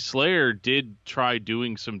realistically, Slayer did try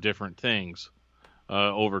doing some different things.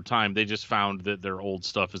 Over time, they just found that their old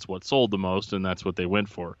stuff is what sold the most, and that's what they went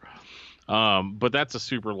for. But that's a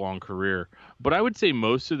super long career. But I would say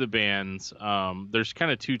most of the bands, there's kind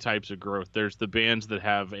of 2 types of growth. There's the bands that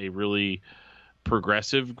have a really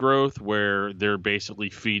progressive growth, where they're basically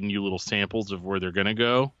feeding you little samples of where they're going to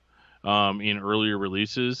go in earlier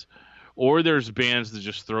releases. Or there's bands that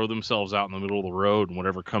just throw themselves out in the middle of the road, and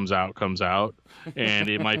whatever comes out, comes out. And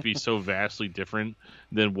it might be so vastly different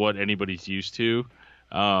than what anybody's used to.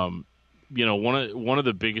 One of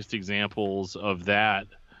the biggest examples of that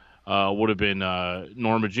would have been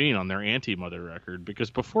Norma Jean on their Anti-Mother record, because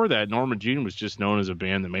before that, Norma Jean was just known as a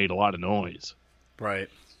band that made a lot of noise. Right.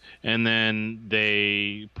 And then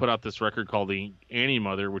they put out this record called the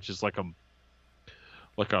Anti-Mother, which is like a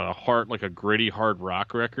gritty hard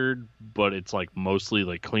rock record, but it's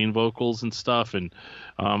mostly clean vocals and stuff. And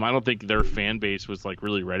I don't think their fan base was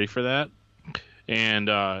really ready for that. And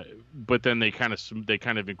but then they kind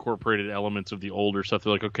of incorporated elements of the older stuff.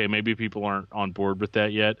 They're okay, maybe people aren't on board with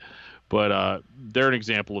that yet, but they're an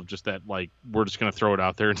example of just that. We're just going to throw it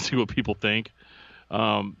out there and see what people think.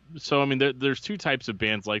 So I mean, there's 2 types of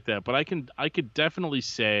bands like that, but I could definitely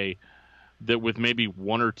say that with maybe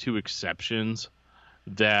 1 or 2 exceptions,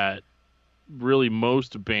 that really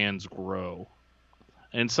most bands grow,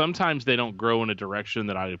 and sometimes they don't grow in a direction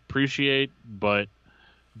that I appreciate, but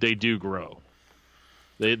they do grow.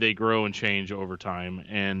 They grow and change over time,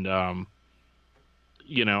 and I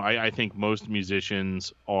think most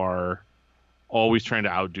musicians are always trying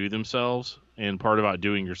to outdo themselves, and part of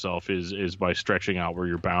outdoing yourself is by stretching out where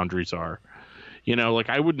your boundaries are. Like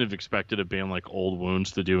I wouldn't have expected a band like Old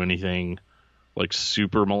Wounds to do anything like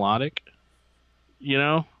super melodic,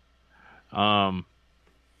 but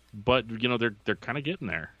they're kind of getting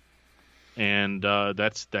there, and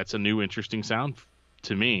that's a new interesting sound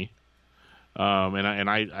to me. And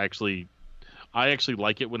I actually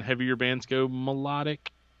like it when heavier bands go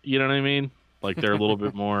melodic. You know what I mean? Like they're a little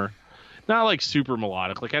bit more, not like super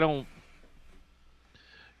melodic. Like I don't,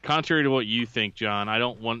 contrary to what you think, John, I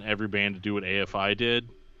don't want every band to do what AFI did.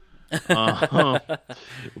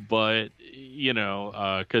 But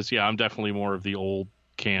because I'm definitely more of the old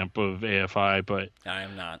camp of AFI, but I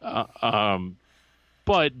am not.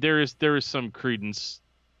 But there is some credence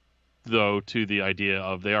though to the idea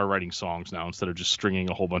of they are writing songs now instead of just stringing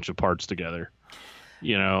a whole bunch of parts together.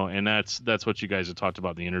 And that's what you guys had talked about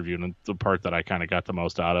in the interview, and the part that I kind of got the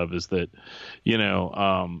most out of is that,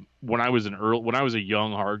 when I was a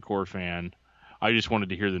young hardcore fan, I just wanted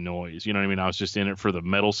to hear the noise. You know what I mean? I was just in it for the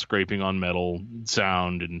metal scraping on metal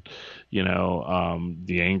sound and,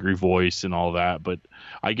 the angry voice and all that. But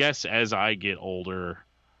I guess as I get older,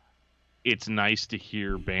 it's nice to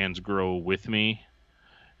hear bands grow with me.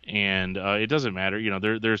 And it doesn't matter.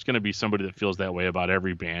 There's going to be somebody that feels that way about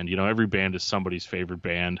every band. Every band is somebody's favorite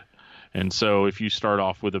band. And so if you start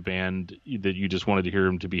off with a band that you just wanted to hear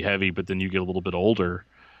them to be heavy, but then you get a little bit older,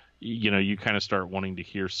 you kind of start wanting to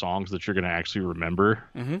hear songs that you're going to actually remember.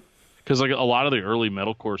 Because like a lot of the early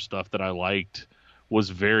metalcore stuff that I liked was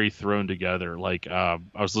very thrown together. Like I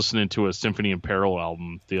was listening to a Symphony in Peril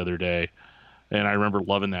album the other day, and I remember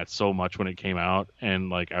loving that so much when it came out. And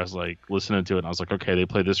like I was like listening to it, and I was like, okay, they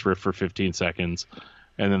play this riff for 15 seconds,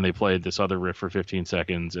 and then they played this other riff for 15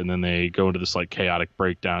 seconds, and then they go into this like chaotic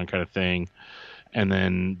breakdown kind of thing. And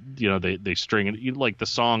then, they string it. Like the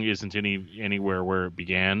song isn't anywhere where it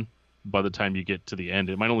began by the time you get to the end.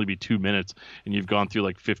 It might only be 2 minutes, and you've gone through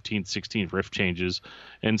like 15, 16 riff changes.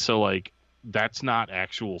 And so like, that's not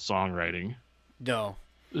actual songwriting. No.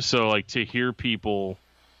 So like to hear people,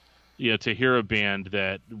 to hear a band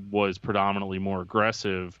that was predominantly more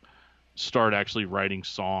aggressive start actually writing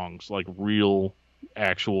songs, like real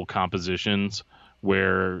actual compositions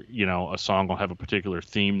where, a song will have a particular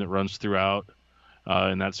theme that runs throughout.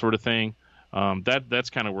 And that sort of thing.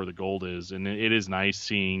 That's kind of where the gold is, and it is nice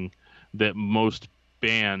seeing that most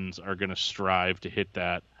bands are going to strive to hit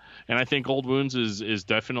that. And I think Old Wounds is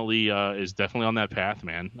definitely on that path,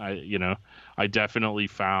 man. I definitely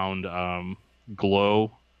found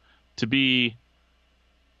Glow to be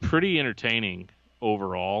pretty entertaining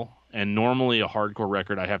overall. And normally a hardcore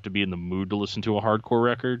record, I have to be in the mood to listen to a hardcore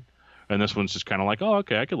record, and this one's just kind of like, oh,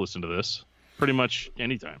 okay, I could listen to this pretty much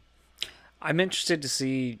anytime. I'm interested to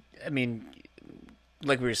see, I mean,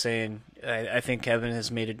 like we were saying, I think Kevin has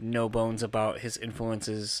made it no bones about his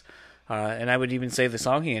influences, and I would even say the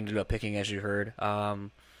song he ended up picking, as you heard, kind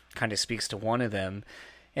of speaks to one of them.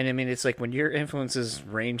 And I mean, it's like when your influences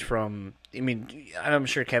range from, I mean, I'm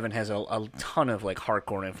sure Kevin has a ton of like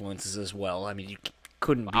hardcore influences as well. I mean, you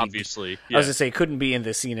couldn't be, obviously, yeah. I was gonna say couldn't be in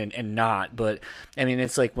the scene and not, but I mean,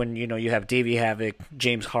 it's like when, you have Davey Havok,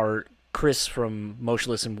 James Hart, Chris from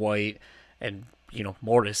Motionless in White, and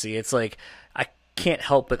Morrissey. It's like I can't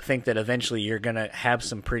help but think that eventually you're gonna have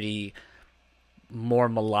some pretty more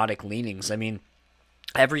melodic leanings. I mean,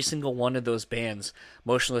 every single one of those bands,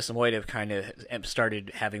 Motionless in White, have kind of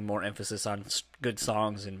started having more emphasis on good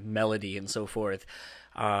songs and melody and so forth.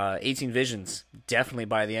 18 Visions, definitely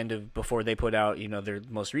by the end of, before they put out their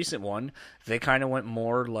most recent one, they kind of went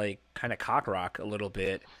more like kind of cock rock a little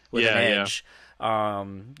bit with an edge.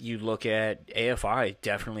 You look at AFI,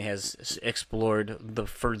 definitely has explored the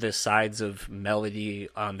furthest sides of melody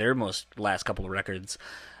on their last couple of records.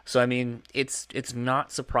 So I mean, it's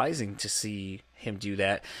not surprising to see him do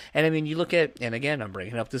that. And I mean, you look at, and again, I'm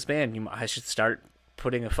bringing up this band. I should start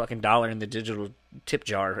putting a fucking dollar in the digital tip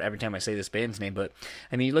jar every time I say this band's name. But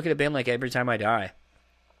I mean, you look at a band like Every Time I Die.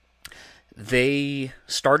 They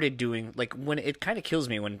started doing, like, when it kind of kills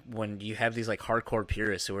me when you have these like hardcore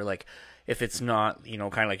purists who are like, if it's not, kind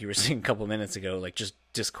of like you were saying a couple minutes ago, like just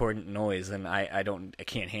discordant noise, then I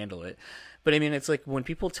can't handle it. But I mean, it's like when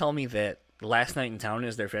people tell me that Last Night in Town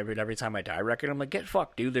is their favorite Every Time I Die record, I'm like, get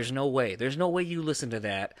fucked, dude. There's no way you listen to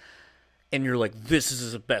that and you're like, this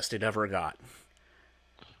is the best it ever got.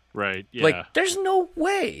 Right. Yeah. Like, there's no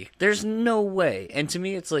way. And to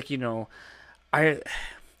me, it's like,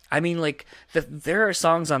 I mean, like, there are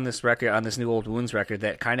songs on this record, on this new Old Wounds record,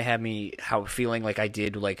 that kind of had me feeling like I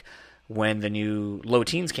did, like, when the new Low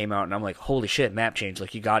Teens came out, and I'm like, holy shit, map change,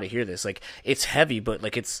 like, you gotta hear this. Like, it's heavy, but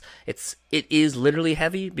like it is literally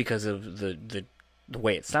heavy because of the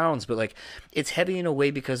way it sounds, but like it's heavy in a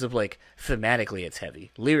way because of like thematically it's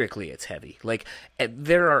heavy, lyrically it's heavy. Like,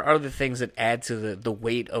 there are other things that add to the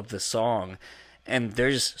weight of the song, and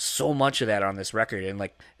there's so much of that on this record. And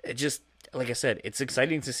like, it just, like I said, it's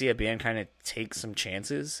exciting to see a band kind of take some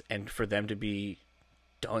chances and for them to be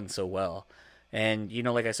done so well. And, you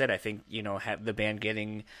know, like I said, I think, you know, have the band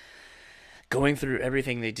going through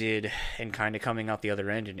everything they did and kind of coming out the other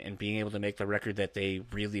end and being able to make the record that they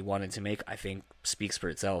really wanted to make, I think speaks for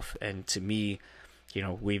itself. And to me, you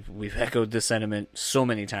know, we've echoed this sentiment so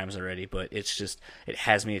many times already, but it's just, it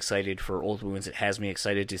has me excited for Old Wounds. It has me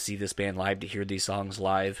excited to see this band live, to hear these songs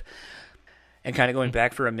live. And kind of going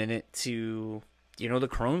back for a minute to, you know, the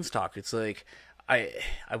Crohn's talk, it's like,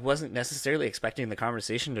 I wasn't necessarily expecting the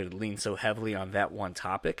conversation to lean so heavily on that one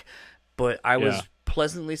topic, but I was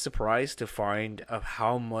pleasantly surprised to find of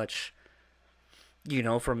how much, you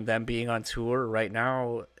know, from them being on tour right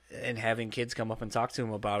now and having kids come up and talk to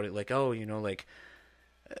them about it, like, oh, you know, like,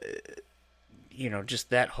 you know, just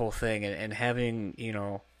that whole thing, and having, you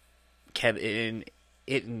know, Kevin,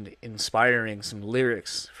 inspiring some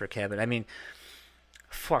lyrics for Kevin. I mean,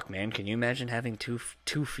 fuck, man, can you imagine having 2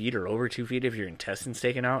 feet or over 2 feet of your intestines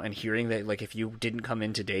taken out and hearing that, like, if you didn't come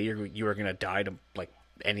in today, you were gonna die to, like,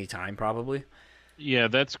 any time probably? Yeah,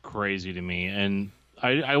 that's crazy to me. And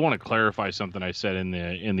I want to clarify something I said in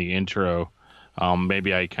the intro.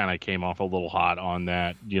 Maybe I kind of came off a little hot on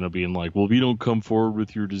that, you know, being like, well, if you don't come forward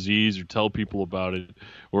with your disease or tell people about it,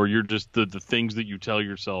 or you're just the things that you tell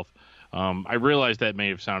yourself. I realized that may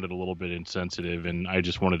have sounded a little bit insensitive, and I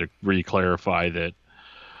just wanted to re-clarify that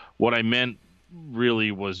what I meant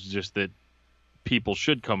really was just that people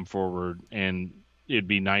should come forward, and it'd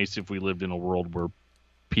be nice if we lived in a world where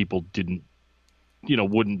people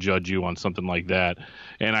wouldn't judge you on something like that.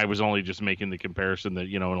 And I was only just making the comparison that,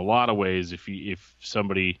 you know, in a lot of ways, if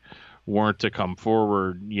somebody weren't to come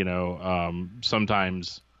forward, you know,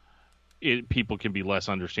 sometimes people can be less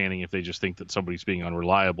understanding if they just think that somebody's being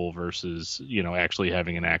unreliable versus, you know, actually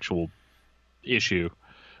having an actual issue.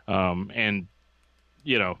 And,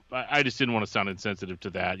 you know, I just didn't want to sound insensitive to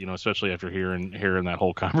that, you know, especially after hearing that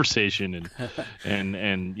whole conversation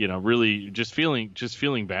and you know, really just feeling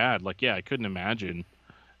bad. Like, yeah, I couldn't imagine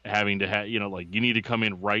having to have, you know, like, you need to come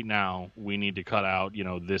in right now. We need to cut out, you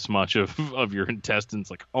know, this much of your intestines.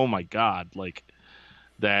 Like, oh my God, like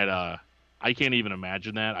that. I can't even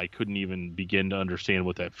imagine that. I couldn't even begin to understand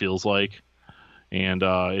what that feels like. And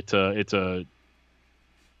it's a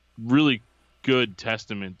really good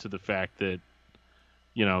testament to the fact that,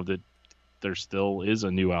 you know, that there still is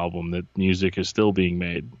a new album, that music is still being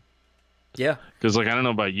made. Yeah. Because, like, I don't know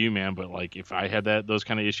about you, man, but, like, if I had those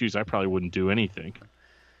kind of issues, I probably wouldn't do anything.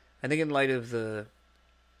 I think in light of the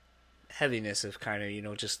heaviness of kind of, you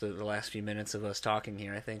know, just the last few minutes of us talking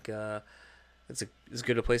here, I think it's as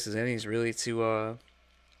good a place as any is really to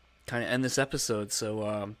kind of end this episode.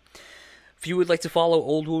 So if you would like to follow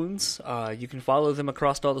Old Wounds, you can follow them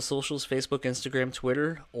across all the socials: Facebook, Instagram,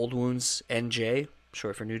 Twitter, Old Wounds NJ,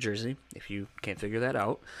 short for New Jersey, if you can't figure that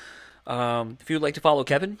out. If you would like to follow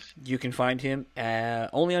Kevin, you can find him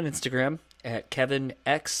only on Instagram at Kevin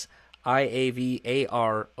X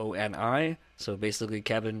Iavaroni. So basically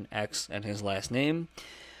Kevin X and his last name.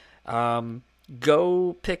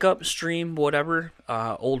 Go pick up, stream, whatever.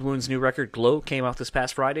 Old Wound's new record, Glow, came out this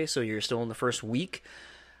past Friday, so you're still in the first week.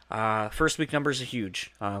 First week numbers are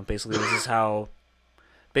huge. Basically, this is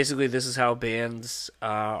how bands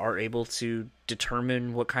are able to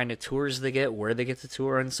determine what kind of tours they get, where they get to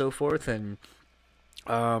tour, and so forth. And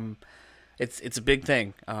it's a big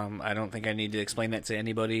thing. I don't think I need to explain that to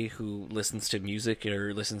anybody who listens to music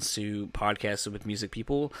or listens to podcasts with music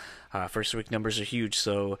people. First week numbers are huge,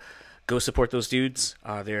 so go support those dudes.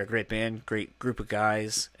 They're a great band, great group of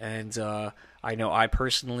guys, and I know I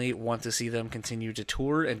personally want to see them continue to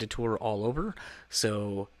tour and to tour all over.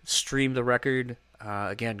 So stream the record.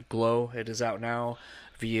 Again, Glow, it is out now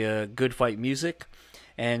via Good Fight Music.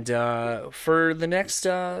 And for the next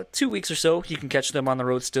 2 weeks or so, you can catch them on the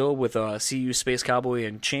road still with CU, Space Cowboy,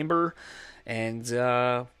 and Chamber. And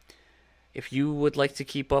if you would like to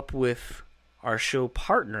keep up with our show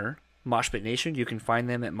partner, Moshpit Nation, you can find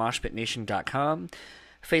them at moshpitnation.com.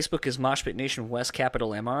 Facebook is Moshpit Nation West,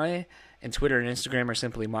 capital M-I, and Twitter and Instagram are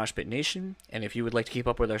simply Moshpit Nation. And if you would like to keep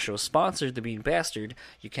up with our show's sponsor, The Bean Bastard,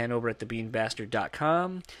 you can over at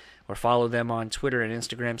thebeanbastard.com, or follow them on Twitter and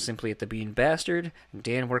Instagram simply at The Bean Bastard. And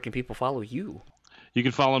Dan, where can people follow you? You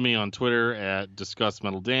can follow me on Twitter at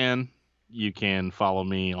DiscussMetalDan. you can follow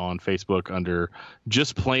me on Facebook under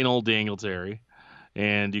just plain old Daniel Terry.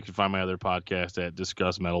 And you can find my other podcast at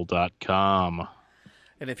discussmetal.com.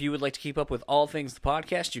 And if you would like to keep up with all things the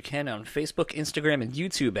podcast, you can on Facebook, Instagram, and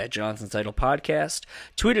YouTube at JonsonTitlePodcast.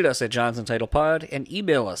 Tweet at us at JonsonTitlePod, and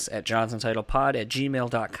email us at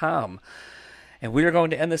JonsonTitlePod@gmail.com. And we are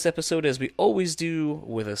going to end this episode as we always do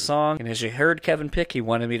with a song. And as you heard Kevin pick, he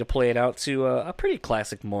wanted me to play it out to a pretty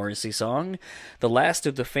classic Morrissey song, the last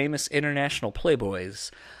of the famous International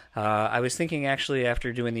Playboys. I was thinking actually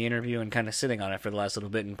after doing the interview and kind of sitting on it for the last little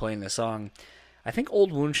bit and playing this song, I think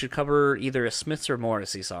Old Wound should cover either a Smiths or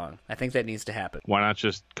Morrissey song. I think that needs to happen. Why not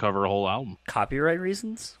just cover a whole album? Copyright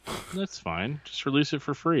reasons? That's fine. Just release it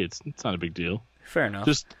for free. It's not a big deal. Fair enough.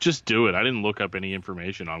 Just do it. I didn't look up any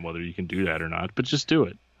information on whether you can do that or not, but just do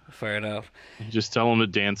it. Fair enough. Just tell them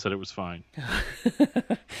that Dan said it was fine.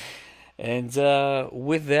 And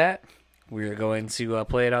with that, we're going to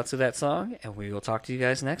play it out to that song, and we will talk to you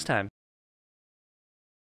guys next time.